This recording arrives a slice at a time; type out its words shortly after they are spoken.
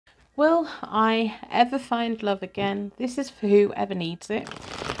Will I ever find love again? This is for whoever needs it.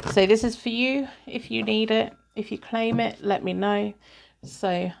 So this is for you if you need it. If you claim it, let me know.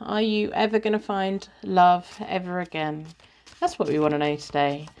 So are you ever going to find love ever again? That's what we want to know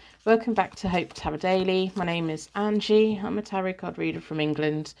today. Welcome back to Hope Tarot Daily. My name is Angie. I'm a tarot card reader from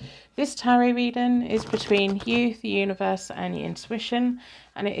England. This tarot reading is between you, the universe, and your intuition,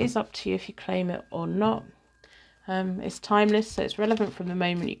 and it is up to you if you claim it or not. It's timeless, so it's relevant from the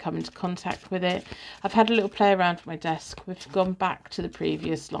moment you come into contact with it. I've had a little play around with my desk. We've gone back to the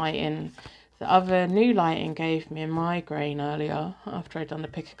previous lighting. The other new lighting gave me a migraine earlier after I'd done the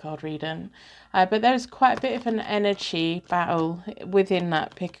pick a card reading. But there was quite a bit of an energy battle within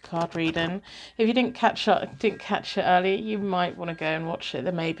that pick a card reading. If you didn't catch it earlier, you might want to go and watch it.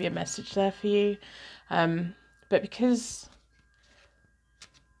 There may be a message there for you. But because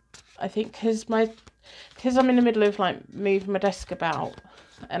I'm in the middle of like moving my desk about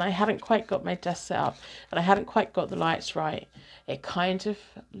and I hadn't quite got my desk set up and I hadn't quite got the lights right, it kind of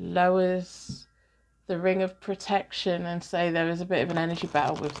lowers the ring of protection, and so there was a bit of an energy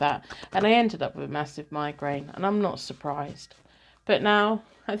battle with that, and I ended up with a massive migraine, and I'm not surprised. But now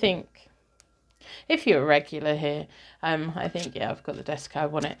I think if you're a regular here, I think, yeah, I've got the desk how I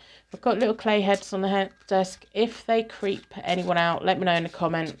want it. I've got little clay heads on the desk. If they creep anyone out, let me know in the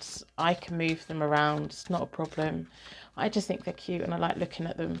comments. I can move them around. It's not a problem. I just think they're cute and I like looking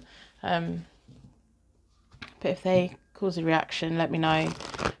at them. But if they cause a reaction, let me know.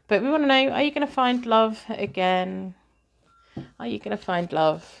 But we want to know, are you going to find love again? Are you going to find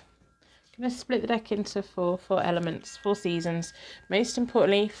love? I'm going to split the deck into four elements, 4 seasons. Most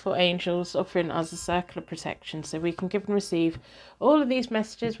importantly, for angels, offering us a circle of protection so we can give and receive all of these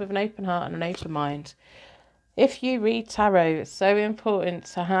messages with an open heart and an open mind. If you read tarot, it's so important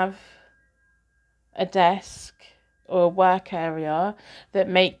to have a desk or a work area that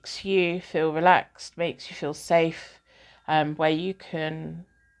makes you feel relaxed, makes you feel safe, where you can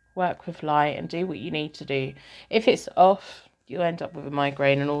work with light and do what you need to do. If it's off, you'll end up with a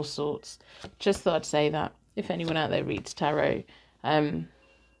migraine and all sorts. Just thought I'd say that. If anyone out there reads tarot,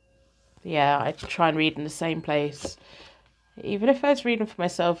 yeah, I try and read in the same place. Even if I was reading for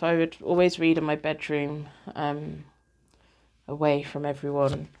myself, I would always read in my bedroom, away from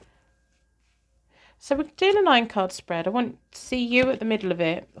everyone. So we're doing a 9-card spread. I want to see you at the middle of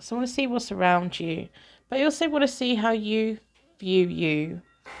it. So I want to see what's around you. But I also want to see how you view you,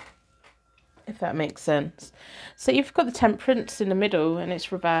 if that makes sense. So you've got the Temperance in the middle and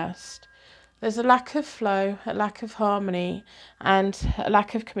it's reversed. There's a lack of flow, a lack of harmony, and a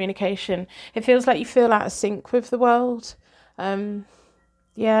lack of communication. It feels like you feel out of sync with the world.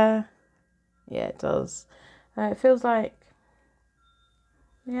 Yeah, it does. It feels like,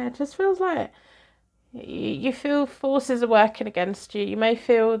 yeah, it just feels like you feel forces are working against you. You may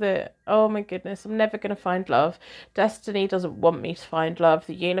feel that, oh my goodness, I'm never going to find love. Destiny doesn't want me to find love.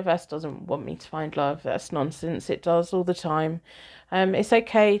 The universe doesn't want me to find love. That's nonsense. It does all the time. It's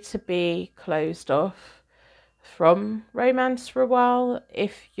okay to be closed off from romance for a while.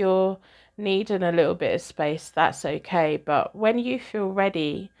 If you're needing a little bit of space, that's okay. But when you feel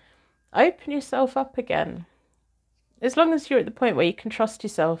ready, open yourself up again. As long as you're at the point where you can trust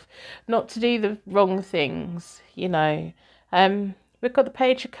yourself not to do the wrong things, you know. We've got the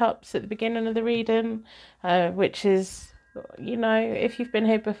Page of Cups at the beginning of the reading, which is, you know, if you've been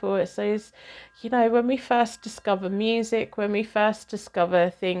here before, it says, you know, when we first discover music, when we first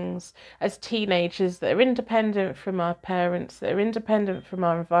discover things as teenagers that are independent from our parents, that are independent from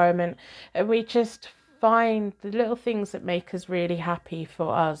our environment, and we just find the little things that make us really happy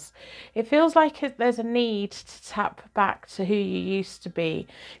for us. It feels like there's a need to tap back to who you used to be,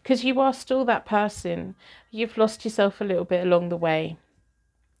 because you are still that person. You've lost yourself a little bit along the way.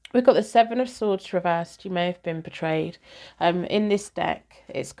 We've got the 7 of Swords reversed. You may have been betrayed. In this deck,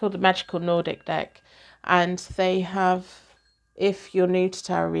 it's called the Magical Nordic deck, and they have, if you're new to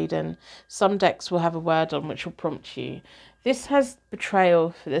tarot reading, some decks will have a word on which will prompt you. This has betrayal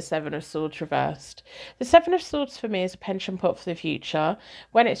for the 7 of Swords reversed. The 7 of Swords for me is a pension pot for the future.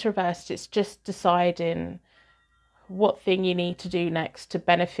 When it's reversed, it's just deciding what thing you need to do next to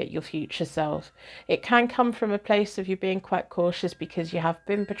benefit your future self. It can come from a place of you being quite cautious because you have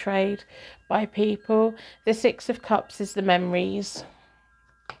been betrayed by people. The 6 of Cups is the memories.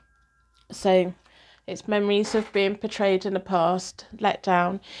 So it's memories of being betrayed in the past, let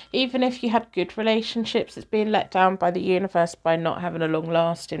down. Even if you had good relationships, it's being let down by the universe by not having a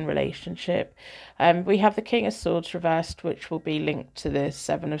long-lasting relationship. We have the King of Swords reversed, which will be linked to the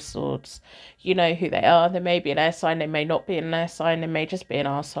 7 of Swords. You know who they are. They may be an air sign, they may not be an air sign, they may just be an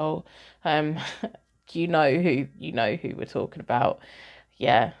arsehole. You know who we're talking about.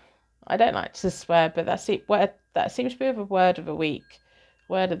 Yeah. I don't like to swear, but that's it. That seems to be a word of the week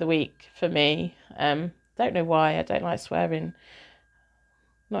for me. Don't know why I don't like swearing,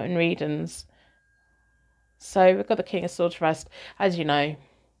 not in readings. So we've got the King of Swords reversed. As you know,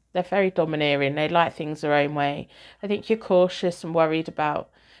 they're very domineering. They like things their own way. I think you're cautious and worried about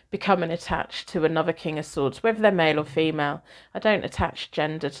becoming attached to another King of Swords, whether they're male or female. I don't attach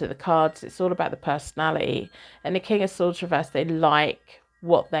gender to the cards. It's all about the personality. And the King of Swords reversed, they like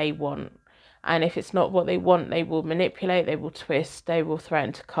what they want. And if it's not what they want, they will manipulate, they will twist, they will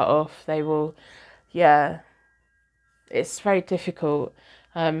threaten to cut off, they will, yeah. It's very difficult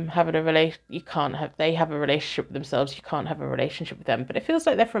having a they have a relationship with themselves, you can't have a relationship with them, but it feels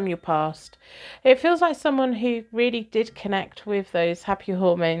like they're from your past. It feels like someone who really did connect with those happy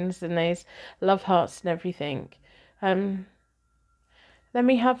hormones and those love hearts and everything. Then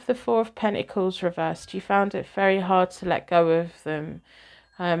we have the Four of Pentacles reversed. You found it very hard to let go of them.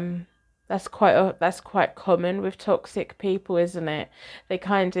 That's quite common with toxic people, isn't it? They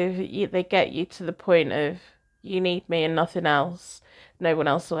they get you to the point of, you need me and nothing else. No one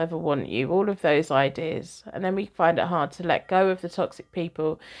else will ever want you. All of those ideas. And then we find it hard to let go of the toxic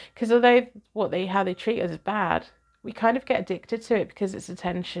people, because although how they treat us is bad, we kind of get addicted to it because it's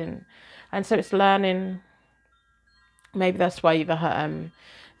attention. And so it's learning. Maybe that's why you've the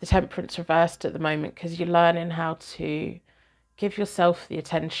Temperance reversed at the moment, because you're learning how to give yourself the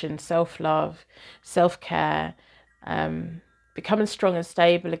attention, self-love, self-care, becoming strong and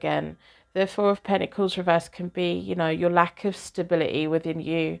stable again. The Four of Pentacles reversed can be, your lack of stability within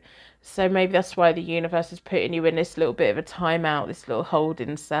you. So maybe that's why the universe is putting you in this little bit of a timeout, this little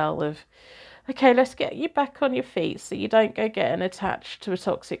holding cell of, okay, let's get you back on your feet so you don't go getting attached to a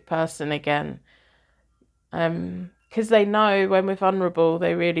toxic person again. Because they know when we're vulnerable,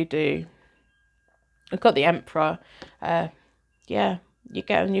 they really do. I've got the Emperor. Yeah, you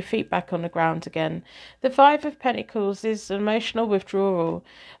get on your feet back on the ground again. The Five of Pentacles is emotional withdrawal.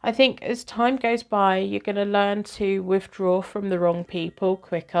 I think as time goes by, you're going to learn to withdraw from the wrong people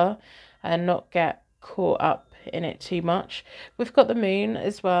quicker and not get caught up in it too much. We've got the Moon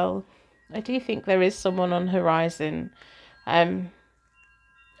as well. I do think there is someone on the horizon.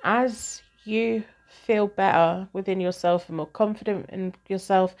 As you feel better within yourself and more confident in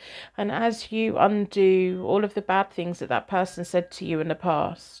yourself, and as you undo all of the bad things that person said to you in the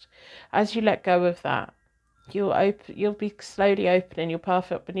past, as you let go of that, you'll be slowly opening your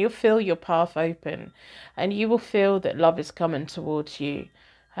path up, and you'll feel your path open, and you will feel that love is coming towards you.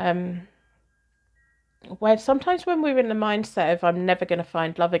 Sometimes when we're in the mindset of, I'm never going to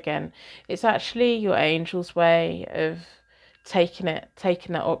find love again, it's actually your angel's way of taking that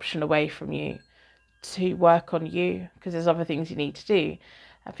option away from you to work on you, because there's other things you need to do,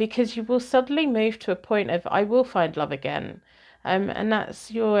 because you will suddenly move to a point of, I will find love again, and that's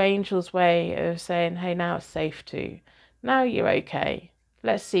your angel's way of saying, hey, now it's safe to, now you're okay,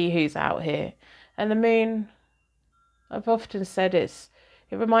 let's see who's out here. And the Moon, I've often said, it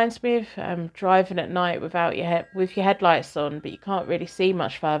reminds me of driving at night with your headlights on, but you can't really see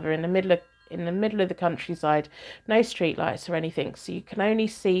much further in the middle of the countryside, no street lights or anything, so you can only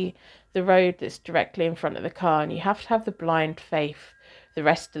see the road that's directly in front of the car, and you have to have the blind faith the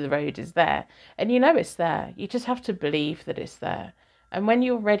rest of the road is there, and it's there. You just have to believe that it's there. And when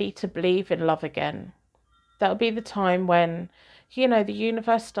you're ready to believe in love again, that'll be the time when the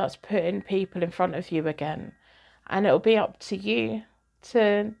universe starts putting people in front of you again, and it'll be up to you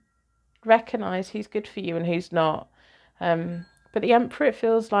to recognize who's good for you and who's not. But the Emperor, it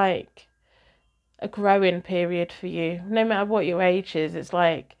feels like a growing period for you. No matter what your age is, it's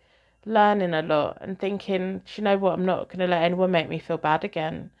like learning a lot and thinking, do you know what, I'm not going to let anyone make me feel bad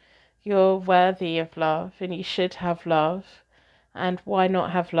again. You're worthy of love, and you should have love, and why not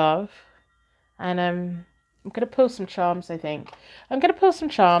have love? And I'm going to pull some charms, I think. I'm going to pull some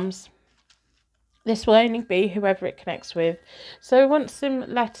charms. This will only be whoever it connects with. So I want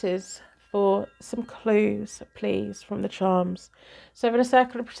some letters for some clues, please, from the charms. So in a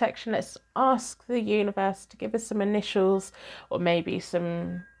circle of protection, let's ask the universe to give us some initials, or maybe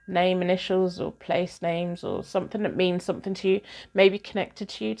some name initials or place names, or something that means something to you, maybe connected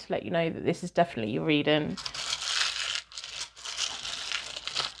to you, to let you know that this is definitely your reading.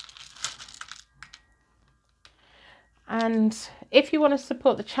 And if you want to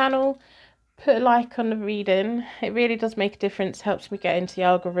support the channel, put a like on the reading. It really does make a difference, helps me get into the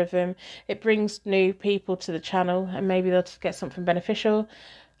algorithm. It brings new people to the channel, and maybe they'll get something beneficial.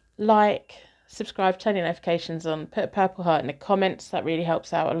 Like, subscribe, turn your notifications on, put a purple heart in the comments. That really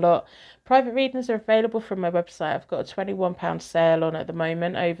helps out a lot. Private readings are available from my website. I've got a £21 sale on at the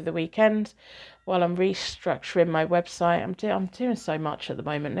moment over the weekend while I'm restructuring my website. I'm doing so much at the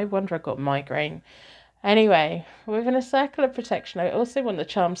moment. No wonder I got a migraine. Anyway, within a circle of protection, I also want the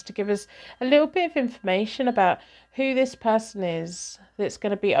charms to give us a little bit of information about who this person is that's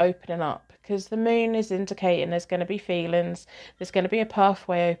going to be opening up, because the moon is indicating there's going to be feelings, there's going to be a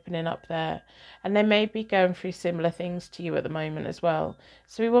pathway opening up there, and they may be going through similar things to you at the moment as well.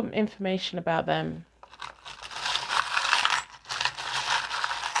 So we want information about them.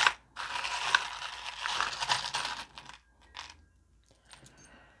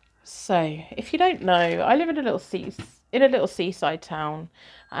 So, if you don't know, I live in a little seaside town,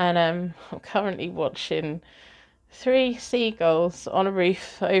 and I'm currently watching 3 seagulls on a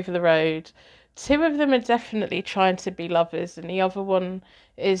roof over the road. 2 of them are definitely trying to be lovers, and the other one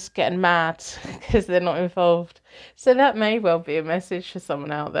is getting mad because they're not involved. So that may well be a message for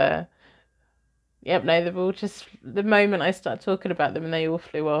someone out there. Yep, no, they've all just, the moment I start talking about them, and they all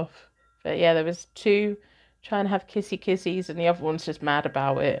flew off. But yeah, there was 2 trying to have kissies, and the other one's just mad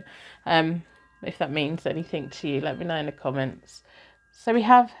about it. If that means anything to you, let me know in the comments. So we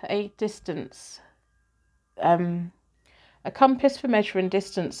have a distance, a compass for measuring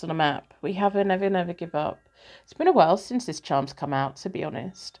distance on a map. We have a never give up. It's been a while since this charm's come out, to be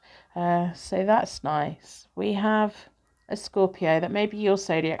honest. So that's nice. We have a Scorpio. That may be your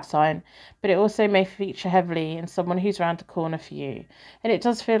zodiac sign, but it also may feature heavily in someone who's around the corner for you. And it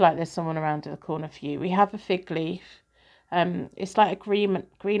does feel like there's someone around the corner for you. We have a fig leaf. It's like a green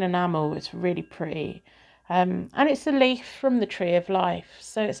enamel. It's really pretty. And it's a leaf from the tree of life.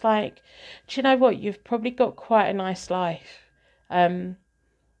 So it's like, do you know what? You've probably got quite a nice life.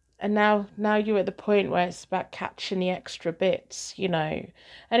 And now you're at the point where it's about catching the extra bits, you know.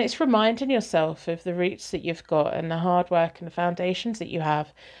 And it's reminding yourself of the roots that you've got and the hard work and the foundations that you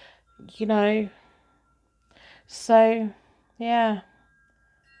have, you know. So, yeah.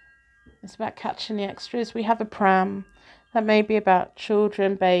 It's about catching the extras. We have a pram. That may be about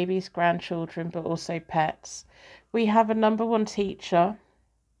children, babies, grandchildren, but also pets. We have a number 1 teacher.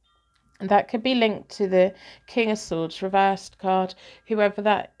 And that could be linked to the King of Swords reversed card, whoever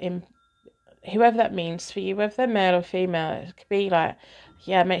that means for you, whether they're male or female. It could be like,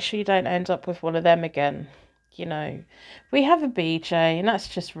 yeah, make sure you don't end up with one of them again, you know. We have a BJ, and that's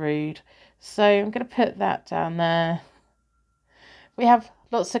just rude. So I'm going to put that down there. We have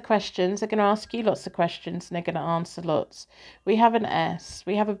lots of questions. They're going to ask you lots of questions, and they're going to answer lots. We have an S,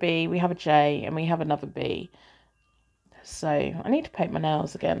 we have a B, we have a J, and we have another B. So I need to paint my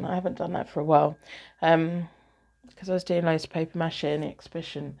nails again. I haven't done that for a while, because I was doing loads of paper mache in the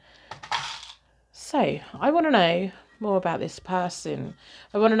exhibition. So I want to know more about this person.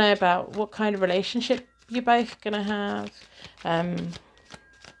 I want to know about what kind of relationship you're both going to have.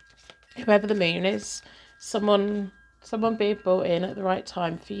 Whoever the moon is, someone being brought in at the right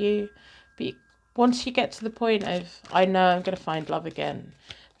time for you. But once you get to the point of, I know I'm going to find love again,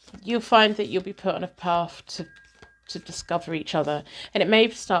 you'll find that you'll be put on a path to discover each other. And it may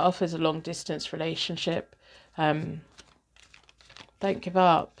start off as a long distance relationship. Don't give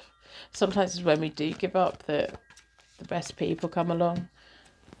up. Sometimes it's when we do give up that the best people come along.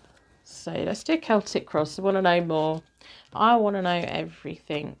 So let's do Celtic Cross. I want to know more. I want to know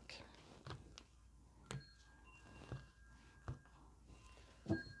everything.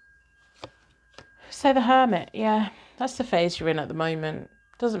 So the Hermit, yeah, that's the phase you're in at the moment.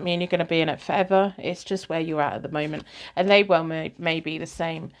 Doesn't mean you're going to be in it forever. It's just where you're at the moment. And they well may be the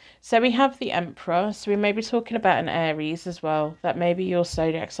same. So we have the Emperor. So we may be talking about an Aries as well. That may be your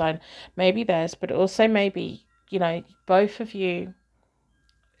zodiac sign. Maybe theirs. But also maybe, you know, both of you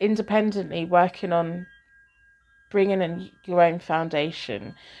independently working on bringing in your own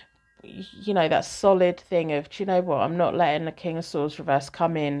foundation. You know, that solid thing of, do you know what, I'm not letting the King of Swords reverse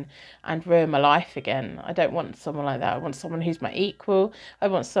come in and ruin my life again. I don't want someone like that. I want someone who's my equal. I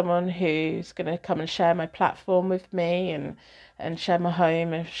want someone who's going to come and share my platform with me and share my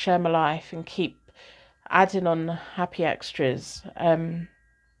home and share my life and keep adding on happy extras.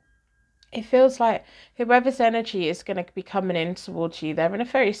 It feels like whoever's energy is going to be coming in towards you, they're in a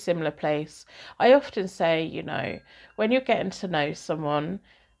very similar place. I often say, you know, when you're getting to know someone,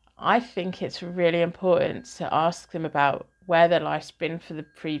 I think it's really important to ask them about where their life's been for the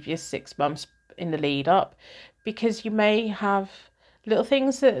previous 6 months in the lead up, because you may have little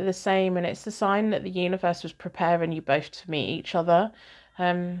things that are the same, and it's a sign that the universe was preparing you both to meet each other.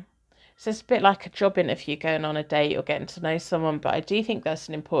 So it's a bit like a job interview, going on a date or getting to know someone, but I do think that's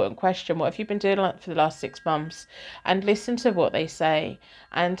an important question. What have you been doing for the last 6 months? And listen to what they say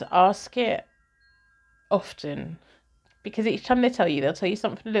and ask it often, because each time they tell you, they'll tell you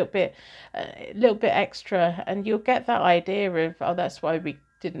something a little bit extra, and you'll get that idea of, oh, that's why we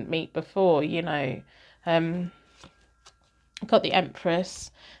didn't meet before, you know. Got the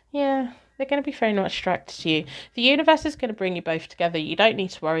Empress. Yeah, they're going to be very much attracted to you. The universe is going to bring you both together. You don't need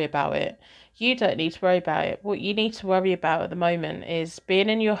to worry about it. You don't need to worry about it. What you need to worry about at the moment is being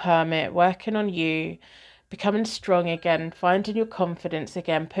in your hermit, working on you, becoming strong again, finding your confidence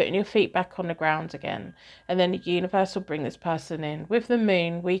again, putting your feet back on the ground again. And then the universe will bring this person in. With the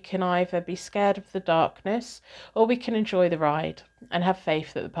moon, we can either be scared of the darkness, or we can enjoy the ride and have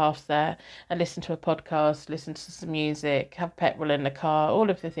faith that the path's there, and listen to a podcast, listen to some music, have petrol in the car, all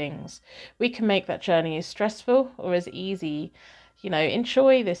of the things. We can make that journey as stressful or as easy. You know,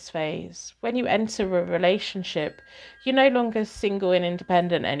 enjoy this phase. When you enter a relationship, you're no longer single and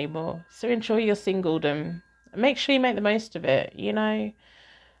independent anymore. So enjoy your singledom. Make sure you make the most of it, you know.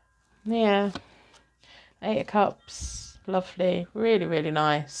 Yeah. 8 of Cups. Lovely. Really, really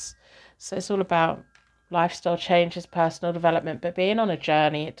nice. So it's all about lifestyle changes, personal development, but being on a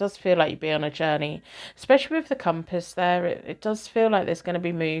journey. It does feel like you be on a journey, especially with the compass there. It does feel like there's going to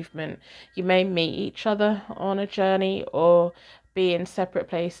be movement. You may meet each other on a journey, or be in separate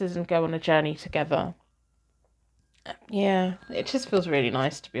places and go on a journey together. Yeah, it just feels really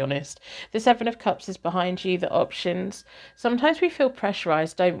nice, to be honest. The 7 of Cups is behind you, the options. Sometimes we feel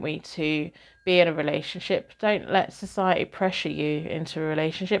pressurized, don't we, to be in a relationship. Don't let society pressure you into a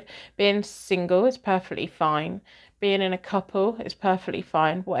relationship. Being single is perfectly fine. Being in a couple is perfectly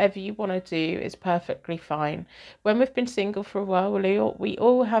fine. Whatever you want to do is perfectly fine. When we've been single for a while, we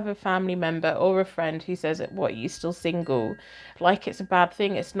all have a family member or a friend who says, what, are you still single? Like it's a bad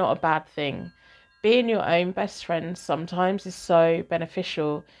thing. It's not a bad thing. Being your own best friend sometimes is so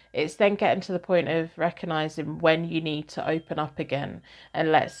beneficial. It's then getting to the point of recognizing when you need to open up again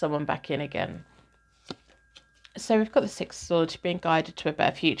and let someone back in again. So we've got the 6 of Swords, being guided to a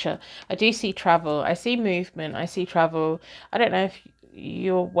better future. I do see travel. I see movement. I see travel. I don't know if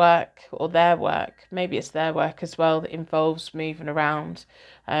your work or their work, maybe it's their work as well, that involves moving around.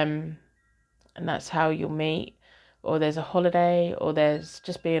 And that's how you'll meet. Or there's a holiday, or there's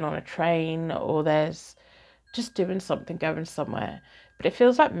just being on a train, or there's just doing something, going somewhere. But it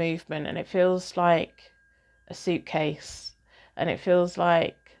feels like movement, and it feels like a suitcase, and it feels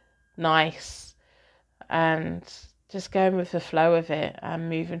like nice, and just going with the flow of it and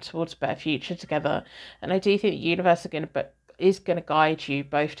moving towards a better future together. And I do think the universe is going to guide you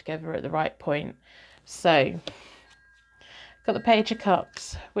both together at the right point. So got the Page of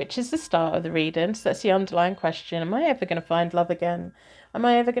Cups, which is the start of the reading. So that's the underlying question. Am I ever going to find love again? Am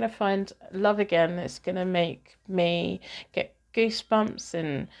I ever going to find love again that's going to make me get goosebumps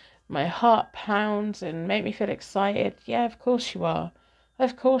and my heart pounds and make me feel excited? Yeah, of course you are.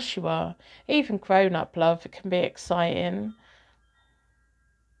 Of course you are. Even grown-up love can be exciting.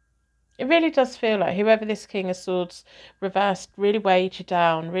 It really does feel like whoever this King of Swords reversed really weighed you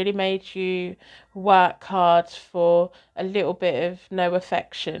down, really made you work hard for a little bit of no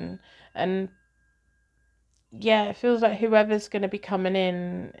affection. And yeah, it feels like whoever's going to be coming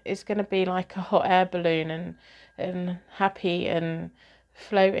in is going to be like a hot air balloon and happy and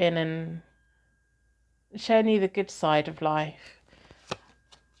floating and showing you the good side of life.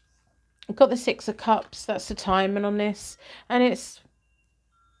 I've got the 6 of Cups. That's the timing on this. And it's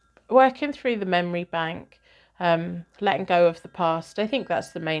working through the memory bank, letting go of the past. I think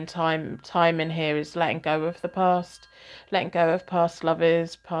that's the main time in here, is letting go of the past, letting go of past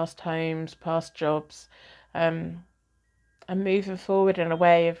lovers, past homes, past jobs, and moving forward in a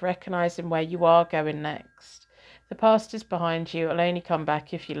way of recognizing where you are going next. The past is behind you. It'll only come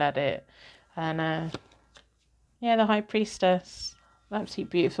back if you let it. And yeah, the High Priestess.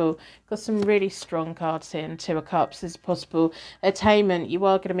 Absolutely beautiful. Got some really strong cards here. And 2 of Cups is possible attainment. You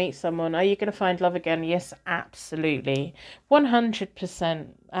are going to meet someone. Are you going to find love again? Yes, absolutely. 100%.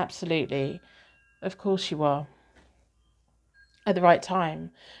 Absolutely. Of course you are. At the right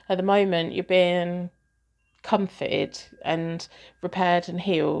time. At the moment, you're being comforted and repaired and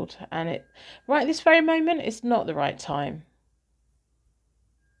healed. And right this very moment, it's not the right time.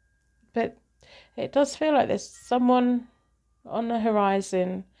 But it does feel like there's someone on the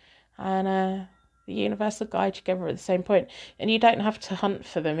horizon, and the universe will guide you together at the same point. And you don't have to hunt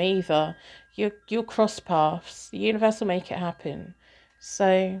for them either. You'll cross paths. The universe will make it happen.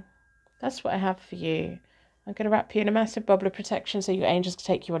 So that's what I have for you. I'm going to wrap you in a massive bubble of protection so your angels can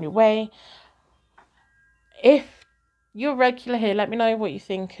take you on your way. If you're regular here, let me know what you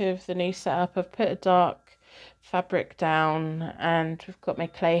think of the new setup. I've put a dark fabric down, and we've got my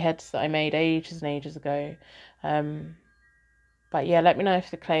clay heads that I made ages and ages ago. But yeah, let me know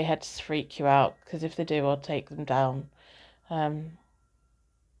if the clay heads freak you out, because if they do, I'll take them down.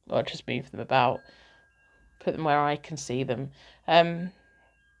 Or just move them about, put them where I can see them. Yeah,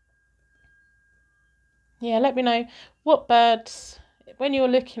 let me know what birds, when you're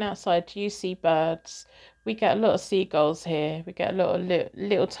looking outside, do you see birds? We get a lot of seagulls here. We get a lot of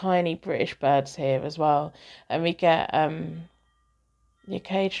little tiny British birds here as well. And we get the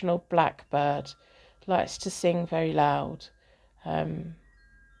occasional blackbird, likes to sing very loud. So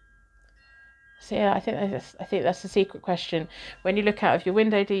yeah, I think that's the secret question. When you look out of your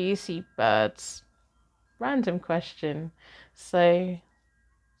window, do you see birds? Random question. So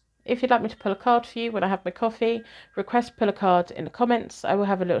if you'd like me to pull a card for you when I have my coffee, request pull a card in the comments. I will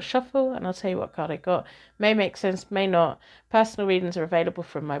have a little shuffle and I'll tell you what card I got. May make sense, may not. Personal readings are available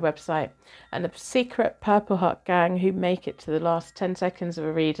from my website. And the secret Purple Heart gang who make it to the last 10 seconds of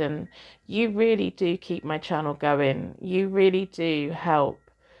a reading, you really do keep my channel going. You really do help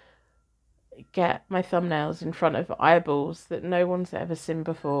get my thumbnails in front of eyeballs that no one's ever seen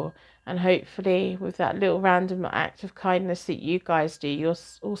before. And hopefully with that little random act of kindness that you guys do, you're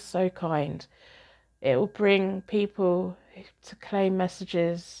all so kind, it will bring people to claim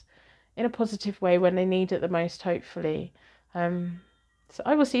messages in a positive way when they need it the most, hopefully. So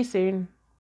I will see you soon.